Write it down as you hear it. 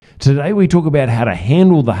Today we talk about how to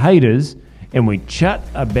handle the haters and we chat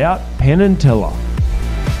about Penn and Teller.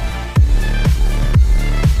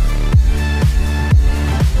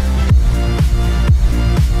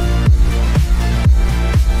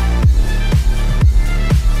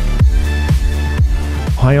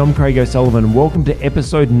 Hi, I'm Craig O'Sullivan and welcome to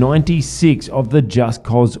episode 96 of the Just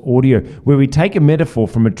Cause Audio, where we take a metaphor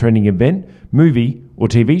from a trending event, movie or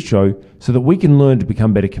TV show so that we can learn to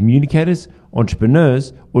become better communicators,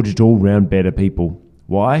 entrepreneurs, or just all-round better people.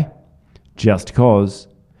 Why? Just cause.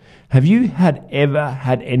 Have you ever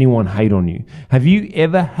had anyone hate on you? Have you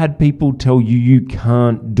ever had people tell you you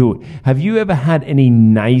can't do it? Have you ever had any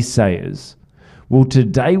naysayers? Well,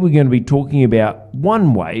 today we're going to be talking about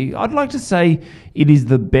one way. I'd like to say it is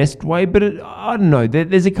the best way, but I don't know.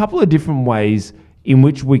 There's a couple of different ways in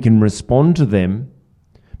which we can respond to them,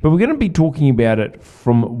 but we're going to be talking about it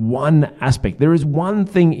from one aspect. There is one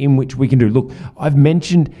thing in which we can do. Look, I've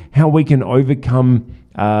mentioned how we can overcome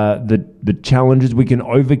the challenges. We can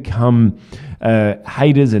overcome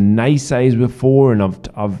haters and naysayers before, and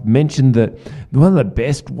I've mentioned that one of the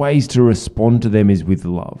best ways to respond to them is with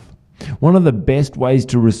love. One of the best ways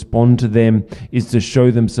to respond to them is to show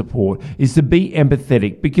them support, is to be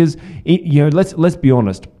empathetic, because let's be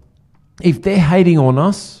honest. If they're hating on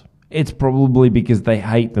us, it's probably because they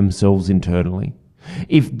hate themselves internally.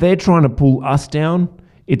 If they're trying to pull us down,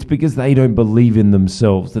 it's because they don't believe in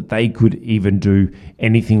themselves that they could even do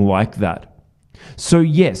anything like that. So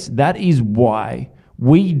yes, that is why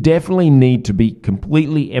we definitely need to be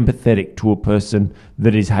completely empathetic to a person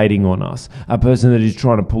that is hating on us, a person that is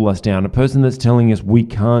trying to pull us down, a person that's telling us we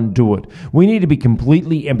can't do it. We need to be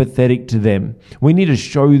completely empathetic to them. We need to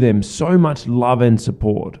show them so much love and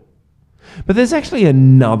support. But there's actually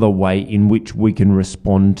another way in which we can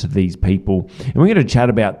respond to these people. And we're going to chat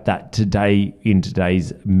about that today in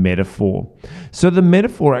today's metaphor. So the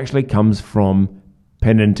metaphor actually comes from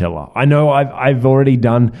Penn and Teller. I know I've already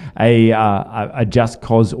done a Just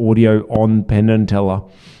Cause audio on Penn and Teller,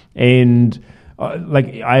 and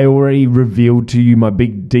I already revealed to you my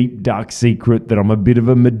big, deep, dark secret that I'm a bit of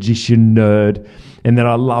a magician nerd, and that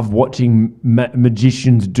I love watching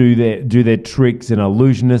magicians do their tricks and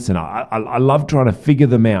illusionists, and I love trying to figure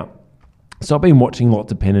them out. So I've been watching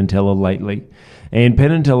lots of Penn and Teller lately. And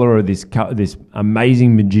Penn and Teller are this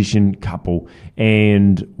amazing magician couple.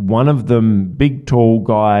 And one of them, big tall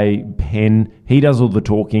guy, Penn, he does all the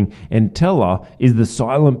talking. And Teller is the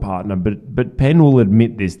silent partner. But Penn will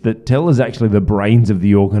admit this, that Teller's actually the brains of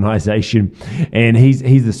the organization. And he's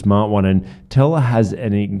the smart one. And Teller has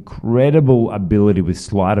an incredible ability with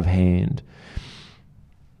sleight of hand.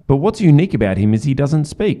 But what's unique about him is he doesn't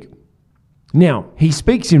speak. Now, he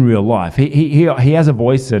speaks in real life. He has a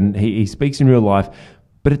voice and he speaks in real life,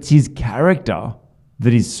 but it's his character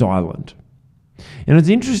that is silent. And it's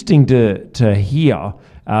interesting to hear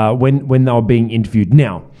when they were being interviewed.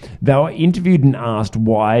 Now, they were interviewed and asked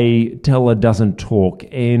why Teller doesn't talk,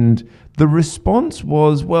 and the response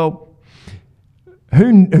was, well,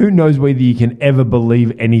 who knows whether you can ever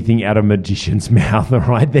believe anything out of a magician's mouth, all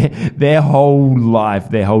right? Their whole life,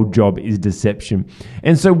 their whole job is deception.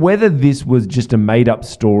 And so whether this was just a made-up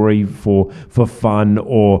story for fun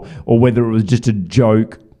or whether it was just a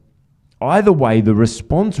joke, either way, the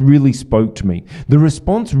response really spoke to me. The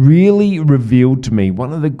response really revealed to me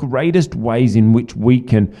one of the greatest ways in which we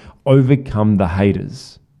can overcome the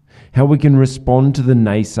haters, how we can respond to the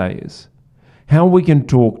naysayers, how we can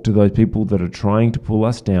talk to those people that are trying to pull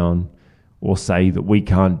us down or say that we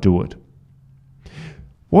can't do it.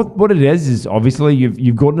 What it is obviously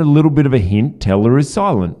you've gotten a little bit of a hint. Teller is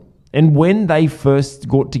silent. And when they first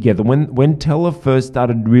got together, when Teller first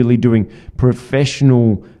started really doing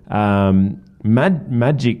professional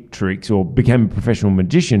magic tricks or became a professional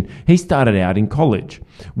magician, he started out in college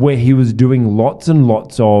where he was doing lots and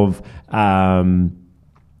lots of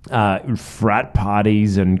frat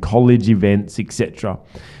parties and college events, etc.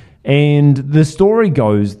 And the story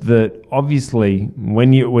goes that obviously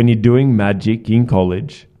when you're doing magic in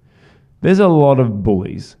college, there's a lot of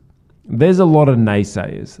bullies, there's a lot of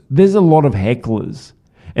naysayers, there's a lot of hecklers,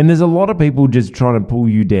 and there's a lot of people just trying to pull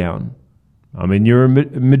you down. I mean, you're a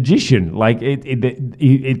magician. Like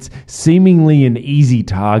it's seemingly an easy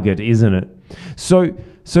target, isn't it? So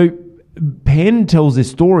Penn tells this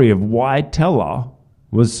story of why Teller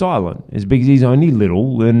was silent. It's because he's only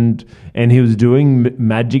little and he was doing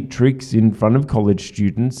magic tricks in front of college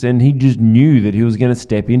students, and he just knew that he was going to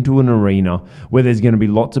step into an arena where there's going to be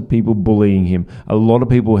lots of people bullying him, a lot of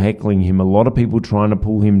people heckling him, a lot of people trying to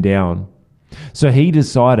pull him down. So he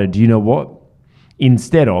decided, you know what?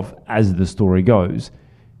 Instead of, as the story goes,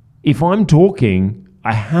 if I'm talking,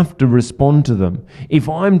 I have to respond to them. If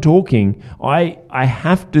I'm talking, I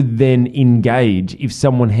have to then engage if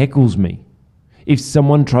someone heckles me. If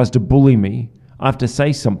someone tries to bully me, I have to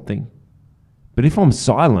say something. But if I'm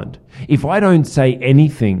silent, if I don't say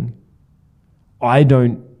anything, I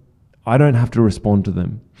don't have to respond to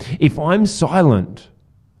them. If I'm silent,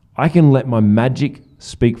 I can let my magic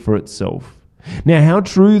speak for itself. Now, how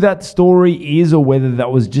true that story is, or whether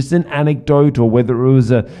that was just an anecdote, or whether it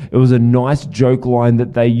was a nice joke line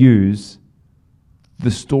that they use,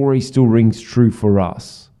 the story still rings true for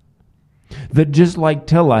us. That just like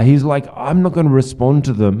Teller, he's like, I'm not going to respond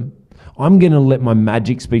to them. I'm going to let my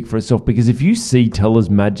magic speak for itself. Because if you see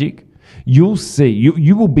Teller's magic, you'll see,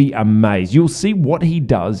 you will be amazed. You'll see what he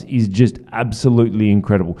does is just absolutely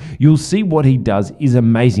incredible. You'll see what he does is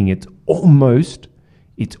amazing. It's almost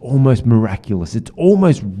miraculous. It's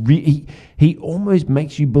almost, he almost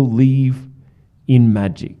makes you believe in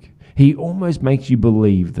magic. He almost makes you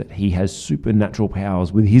believe that he has supernatural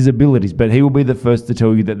powers with his abilities, but he will be the first to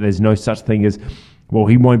tell you that there's no such thing as, well,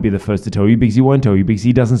 he won't be the first to tell you because he won't tell you because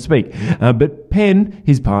he doesn't speak. But Penn,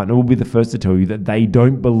 his partner, will be the first to tell you that they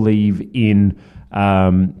don't believe in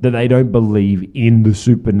the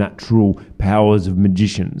supernatural powers of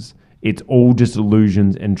magicians. It's all just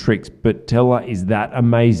illusions and tricks. But Teller is that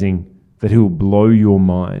amazing that he'll blow your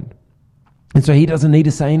mind. And so he doesn't need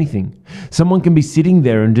to say anything. Someone can be sitting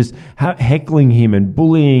there and just heckling him and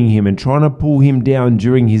bullying him and trying to pull him down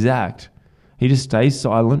during his act. He just stays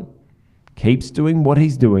silent, keeps doing what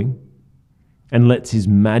he's doing, and lets his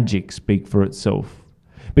magic speak for itself.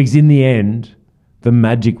 Because in the end, the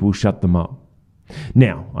magic will shut them up.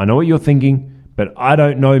 Now, I know what you're thinking, but I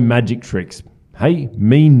don't know magic tricks. Hey,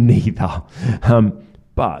 me neither.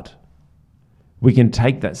 But we can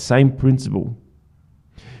take that same principle,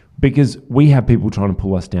 because we have people trying to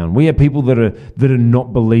pull us down. We have people that are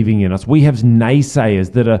not believing in us. We have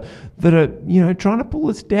naysayers that are trying to pull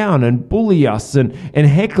us down and bully us and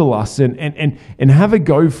heckle us and have a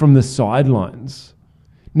go from the sidelines.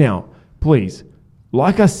 Now, please,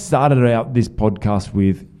 like I started out this podcast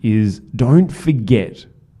with, is don't forget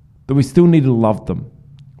that we still need to love them.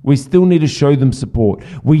 We still need to show them support.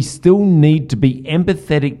 We still need to be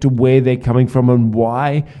empathetic to where they're coming from and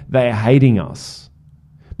why they're hating us.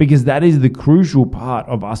 Because that is the crucial part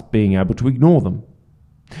of us being able to ignore them,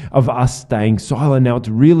 of us staying silent. Now, it's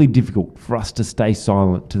really difficult for us to stay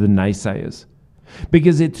silent to the naysayers,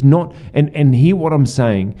 because it's not, and hear what I'm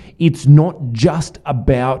saying, it's not just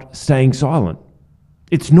about staying silent.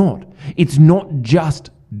 It's not just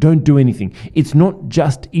don't do anything. It's not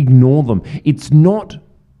just ignore them. It's not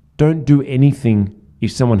don't do anything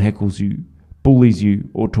if someone heckles you, bullies you,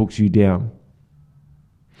 or talks you down.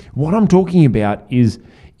 What I'm talking about is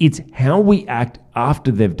it's how we act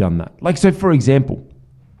after they've done that. Like, so for example,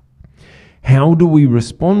 how do we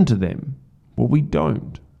respond to them? Well, we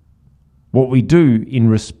don't. What we do in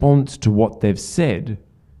response to what they've said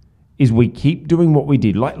is we keep doing what we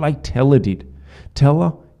did, like Teller did.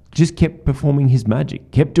 Teller just kept performing his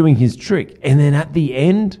magic, kept doing his trick, and then at the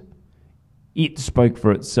end, it spoke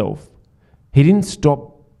for itself. He didn't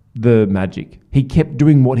stop the magic. He kept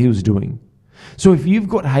doing what he was doing. So if you've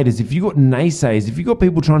got haters, if you've got naysayers, if you've got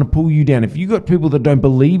people trying to pull you down, if you've got people that don't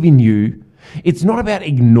believe in you, it's not about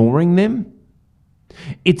ignoring them.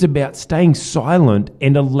 It's about staying silent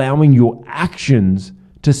and allowing your actions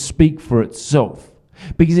to speak for itself.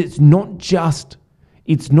 Because it's not just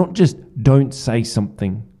don't say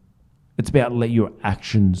something. It's about let your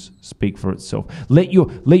actions speak for itself. Let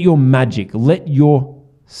your magic, let your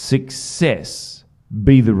success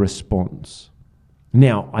be the response.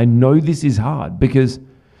 Now, I know this is hard because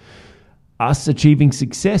us achieving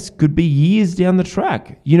success could be years down the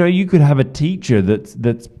track. You know, you could have a teacher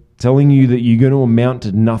that's telling you that you're going to amount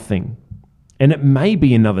to nothing. And it may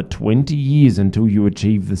be another 20 years until you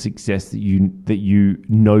achieve the success that you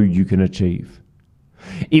know you can achieve.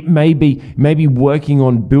 It may be working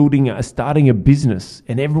on starting a business,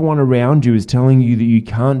 and everyone around you is telling you that you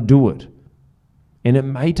can't do it. And it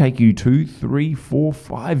may take you 2, 3, 4,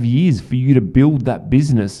 5 years for you to build that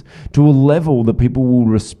business to a level that people will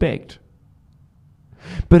respect.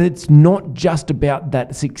 But it's not just about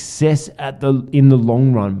that success in the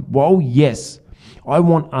long run. While yes, I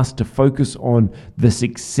want us to focus on the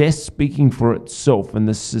success speaking for itself and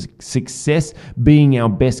the success being our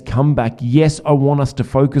best comeback. Yes, I want us to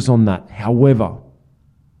focus on that. However,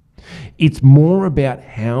 it's more about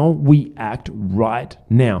how we act right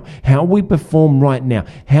now, how we perform right now,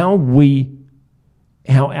 how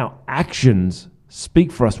our actions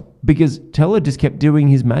speak for us. Because Teller just kept doing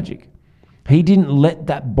his magic. He didn't let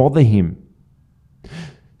that bother him.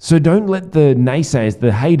 So don't let the naysayers,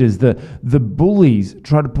 the haters, the bullies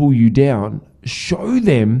try to pull you down. Show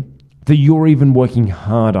them that you're even working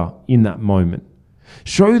harder in that moment.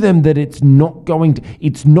 Show them that it's not going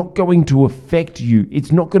to affect you.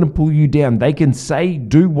 It's not going to pull you down. They can say,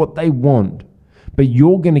 do what they want, but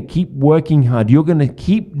you're going to keep working hard. You're going to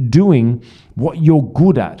keep doing what you're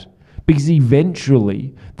good at, because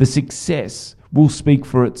eventually the success will speak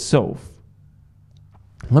for itself.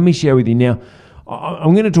 Let me share with you now.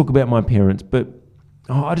 I'm going to talk about my parents, but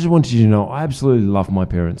I just wanted you to know I absolutely love my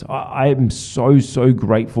parents. I am so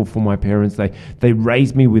grateful for my parents. They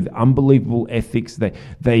raised me with unbelievable ethics.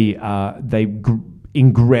 They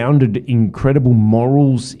grounded incredible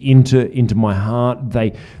morals into my heart.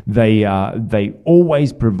 They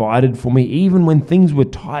always provided for me, even when things were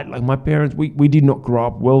tight. Like my parents, we did not grow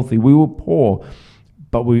up wealthy. We were poor,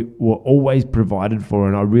 but we were always provided for,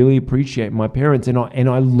 and I really appreciate my parents. And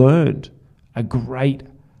I learned a great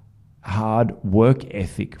hard work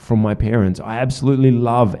ethic from my parents. I absolutely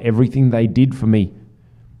love everything they did for me.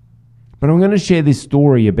 But I'm going to share this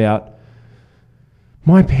story about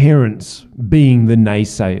my parents being the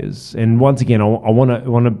naysayers. And once again, I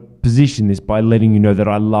want to position this by letting you know that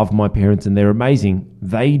I love my parents and they're amazing.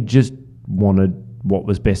 They just wanted what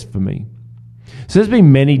was best for me. So there's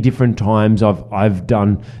been many different times I've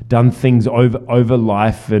done things over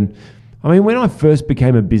life. And I mean, when I first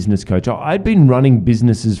became a business coach, I'd been running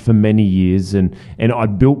businesses for many years and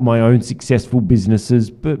I'd built my own successful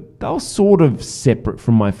businesses, but they were sort of separate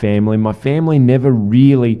from my family. My family never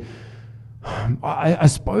really, I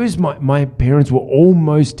suppose my parents were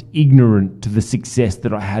almost ignorant to the success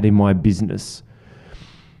that I had in my business,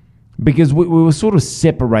 because we were sort of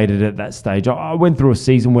separated at that stage. I went through a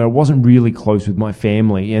season where I wasn't really close with my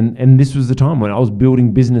family, and this was the time when I was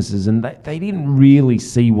building businesses, and they didn't really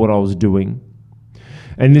see what I was doing.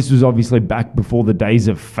 And this was obviously back before the days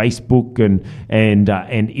of Facebook and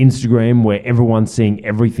Instagram, where everyone's seeing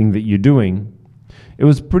everything that you're doing. It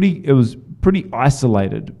was pretty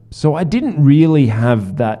isolated. So I didn't really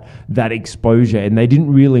have that exposure, and they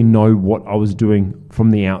didn't really know what I was doing from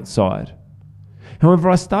the outside.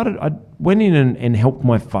 However, I went in and helped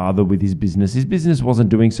my father with his business. His business wasn't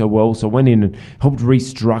doing so well, so I went in and helped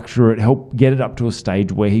restructure it, helped get it up to a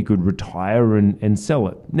stage where he could retire and sell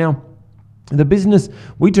it. Now, the business,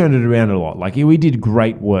 we turned it around a lot. Like, we did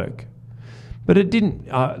great work. But it didn't,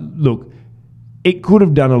 look, it could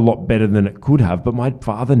have done a lot better than it could have, but my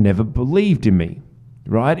father never believed in me,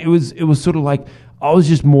 right? It was sort of like I was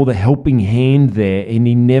just more the helping hand there, and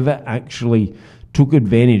he never actually took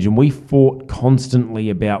advantage, and we fought constantly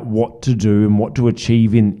about what to do and what to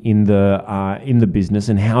achieve in the business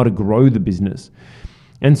and how to grow the business.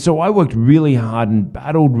 And so I worked really hard and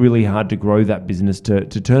battled really hard to grow that business, to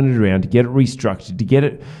turn it around, to get it restructured, to get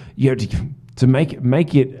it, to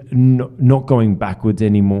make it not going backwards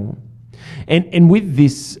anymore. And with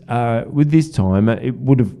this time, it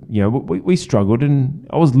would have, we struggled, and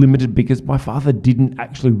I was limited because my father didn't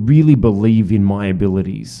actually really believe in my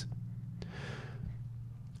abilities.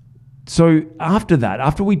 So after that,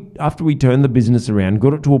 after we turned the business around,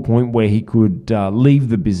 got it to a point where he could leave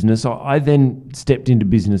the business, I then stepped into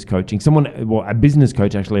business coaching. A business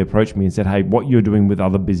coach actually approached me and said, "Hey, what you're doing with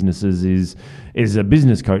other businesses is a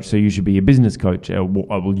business coach, so you should be a business coach."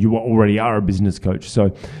 Well, you already are a business coach.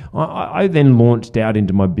 So I then launched out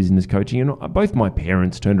into my business coaching, and both my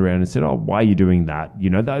parents turned around and said, "Oh, why are you doing that?" They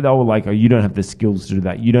were like, "Oh, you don't have the skills to do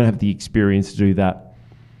that. You don't have the experience to do that."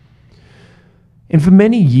 And for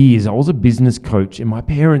many years, I was a business coach, and my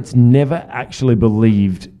parents never actually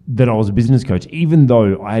believed that I was a business coach, even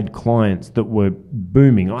though I had clients that were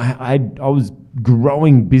booming. I was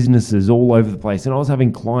growing businesses all over the place, and I was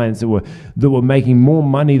having clients that were making more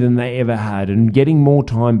money than they ever had, and getting more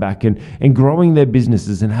time back, and growing their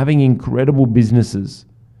businesses and having incredible businesses.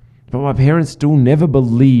 But my parents still never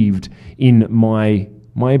believed in my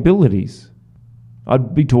abilities.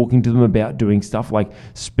 I'd be talking to them about doing stuff like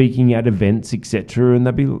speaking at events, etc., and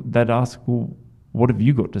they'd ask, "Well, what have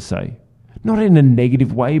you got to say?" Not in a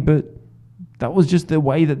negative way, but that was just the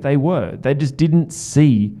way that they were. They just didn't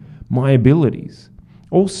see my abilities.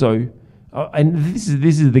 Also, and this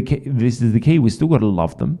is the key. We still got to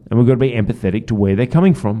love them, and we've got to be empathetic to where they're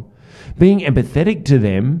coming from. Being empathetic to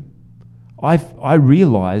them, I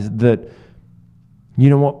realized that,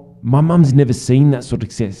 you know what? My mum's never seen that sort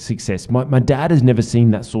of success. My dad has never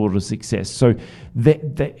seen that sort of success. So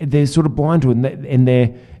they're sort of blind to it,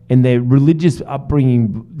 and their religious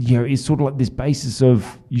upbringing, is sort of like this basis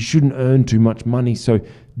of you shouldn't earn too much money, so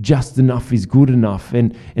just enough is good enough,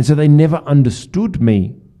 and so they never understood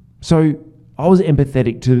me. So I was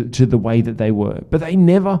empathetic to the way that they were. But they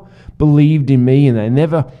never believed in me, and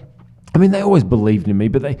they always believed in me,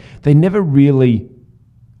 but they never really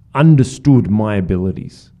understood my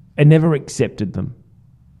abilities and never accepted them.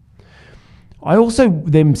 I also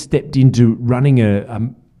then stepped into running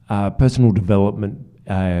a personal development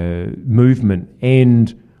movement,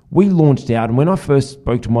 and we launched out. And when I first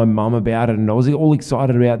spoke to my mum about it, and I was all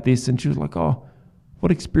excited about this, and she was like, "Oh,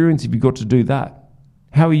 what experience have you got to do that?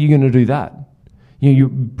 How are you going to do that?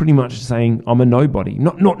 You're pretty much saying I'm a nobody.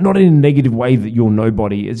 Not in a negative way that you're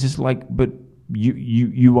nobody. It's just like, but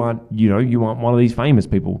you aren't, you aren't one of these famous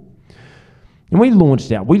people." And we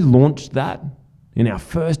launched out. We launched that. In our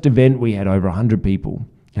first event, we had over 100 people.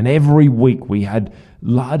 And every week we had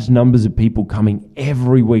large numbers of people coming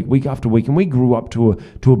every week after week. And we grew up to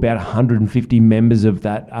about 150 members of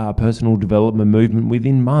that personal development movement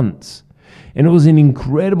within months. And it was an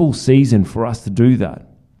incredible season for us to do that.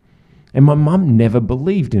 And my mum never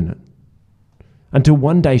believed in it. Until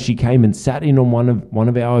one day she came and sat in on one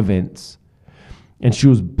of our events. And she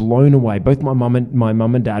was blown away. Both my mum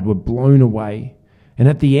and dad were blown away. And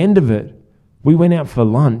at the end of it, we went out for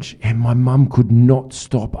lunch, and my mum could not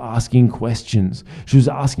stop asking questions. She was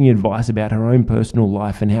asking advice about her own personal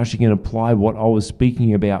life and how she can apply what I was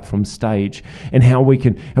speaking about from stage, and how we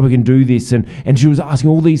can do this. And she was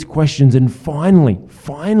asking all these questions. And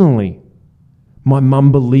finally, my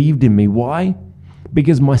mum believed in me. Why?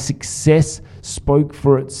 Because my success spoke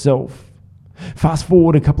for itself. Fast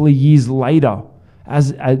forward a couple of years later,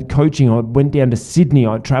 as coaching, I went down to Sydney.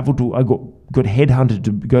 I got headhunted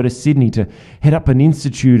to go to Sydney to head up an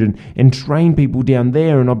institute and train people down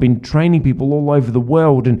there. And I've been training people all over the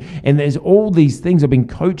world. And there's all these things. I've been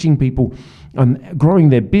coaching people, growing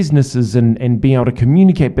their businesses and being able to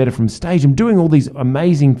communicate better from stage. I'm doing all these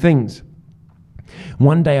amazing things.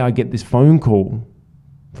 One day I get this phone call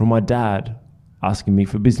from my dad asking me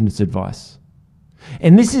for business advice.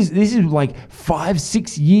 And this is like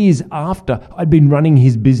 5-6 years after I'd been running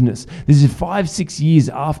his business. This is 5-6 years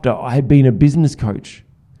after I had been a business coach.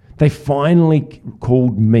 They finally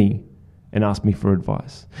called me and asked me for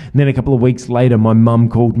advice. And then a couple of weeks later, my mum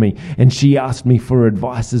called me and she asked me for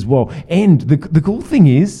advice as well. And the cool thing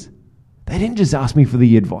is, they didn't just ask me for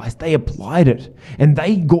the advice, they applied it. And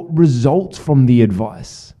they got results from the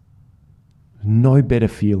advice. No better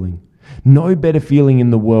feeling. No better feeling in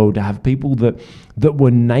the world to have people that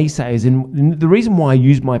were naysayers. And the reason why I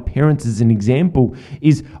use my parents as an example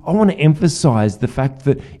is I want to emphasize the fact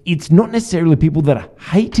that it's not necessarily people that are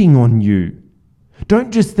hating on you.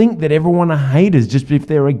 Don't just think that everyone are haters just if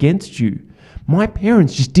they're against you. My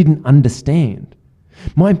parents just didn't understand.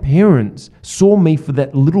 My parents saw me for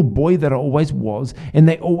that little boy that I always was, and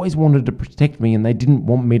they always wanted to protect me, and they didn't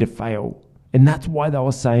want me to fail. And that's why they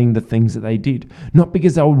were saying the things that they did. Not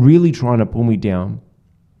because they were really trying to pull me down,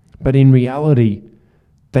 but in reality,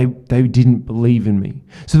 they didn't believe in me.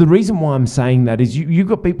 So the reason why I'm saying that is you've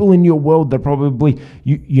got people in your world that probably,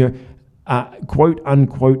 quote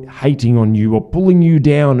unquote, hating on you or pulling you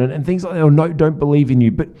down and things like that, or no, don't believe in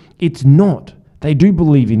you. But it's not. They do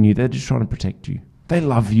believe in you. They're just trying to protect you. They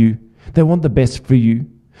love you. They want the best for you.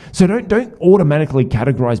 So don't automatically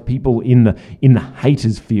categorize people in the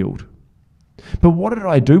haters field. But what did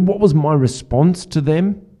I do? What was my response to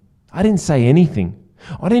them? I didn't say anything.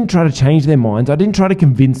 I didn't try to change their minds. I didn't try to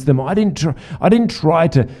convince them. I didn't try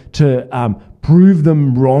to prove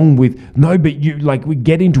them wrong with no. But we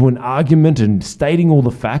get into an argument and stating all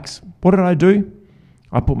the facts. What did I do?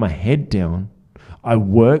 I put my head down. I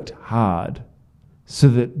worked hard so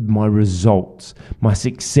that my results, my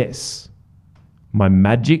success, my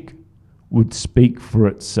magic would speak for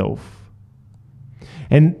itself.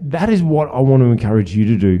 And that is what I want to encourage you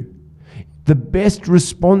to do. The best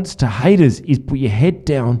response to haters is put your head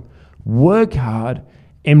down, work hard,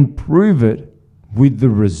 and prove it with the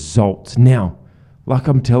results. Now, like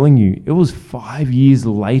I'm telling you, it was 5 years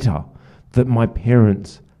later that my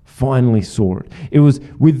parents finally saw it. It was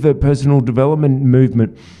with the personal development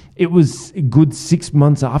movement. It was a good 6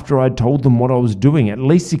 months after I told them what I was doing, at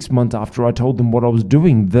least 6 months after I told them what I was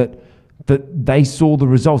doing, that they saw the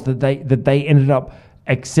results, that they ended up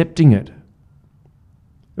accepting it.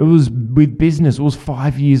 It was with business. It was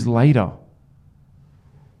 5 years later.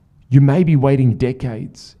 You may be waiting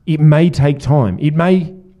decades. It may take time.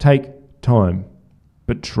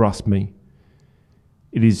 But trust me,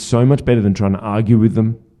 it is so much better than trying to argue with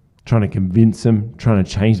them, trying to convince them, trying to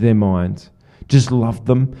change their minds. Just love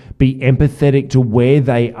them. Be empathetic to where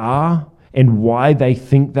they are and why they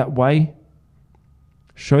think that way.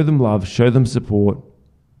 Show them love. Show them support.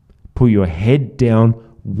 Put your head down,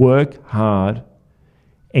 work hard,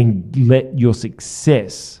 and let your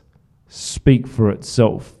success speak for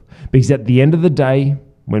itself. Because at the end of the day,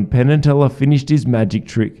 when Penn and Teller finished his magic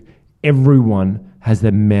trick, everyone has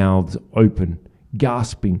their mouths open,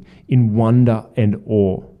 gasping in wonder and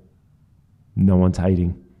awe. No one's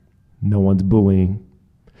hating. No one's bullying.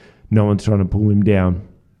 No one's trying to pull him down.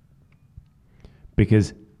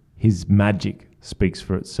 Because his magic speaks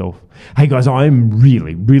for itself. Hey guys, I'm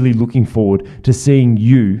really, really looking forward to seeing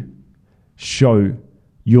you show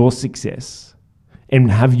your success and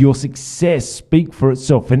have your success speak for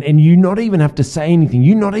itself. And you not even have to say anything.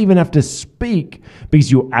 You not even have to speak, because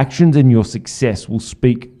your actions and your success will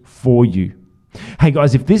speak for you. Hey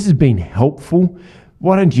guys, if this has been helpful,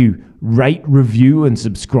 why don't you rate, review, and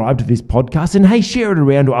subscribe to this podcast? And hey, share it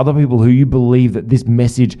around to other people who you believe that this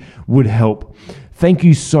message would help. Thank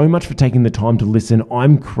you so much for taking the time to listen.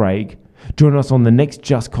 I'm Craig. Join us on the next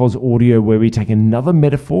Just Cause Audio, where we take another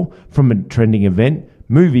metaphor from a trending event,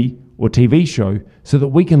 movie, or TV show so that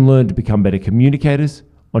we can learn to become better communicators,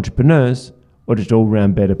 entrepreneurs, or just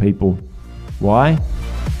all-round better people. Why?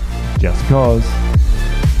 Just cause.